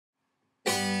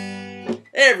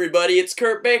Hey everybody, it's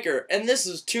Kurt Baker, and this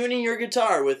is Tuning Your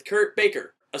Guitar with Kurt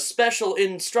Baker, a special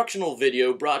instructional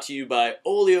video brought to you by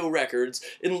Oleo Records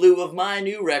in lieu of my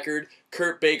new record,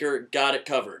 Kurt Baker Got It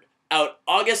Covered, out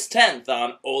August 10th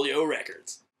on Oleo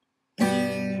Records.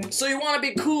 So you want to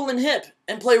be cool and hip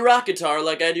and play rock guitar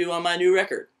like I do on my new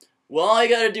record? Well, all you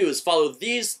gotta do is follow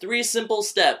these 3 simple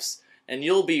steps, and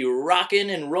you'll be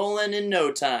rockin' and rollin' in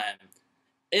no time.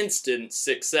 Instant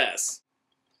success.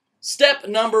 Step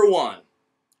number 1.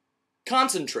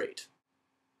 Concentrate.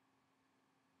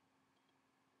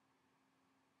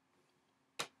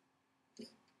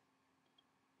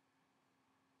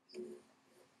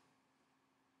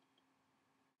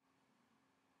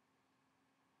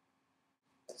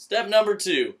 Step number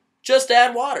 2. Just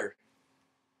add water.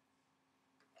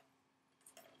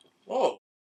 Whoa.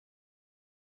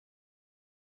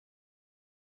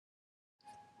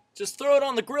 Just throw it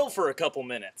on the grill for a couple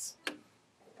minutes.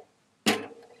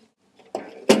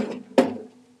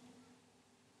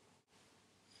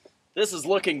 This is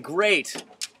looking great.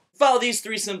 Follow these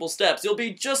 3 simple steps. You'll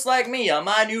be just like me on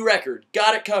my new record,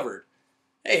 Got It Covered.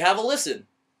 Hey, have a listen.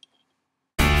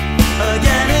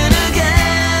 Again and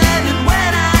again, and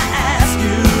when I ask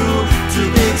you to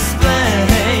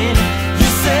explain, you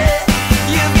say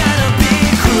you've gotta be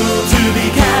cruel to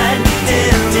be kind,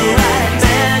 in the right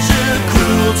measure.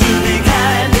 Cruel to be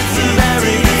kind, it's a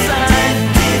very good sign.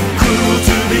 Cruel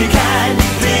to be kind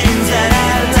means that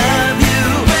I love you,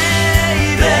 baby.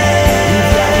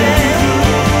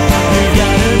 You've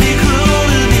gotta be cruel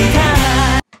to be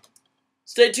kind.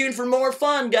 Stay tuned for more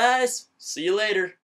fun, guys. See you later.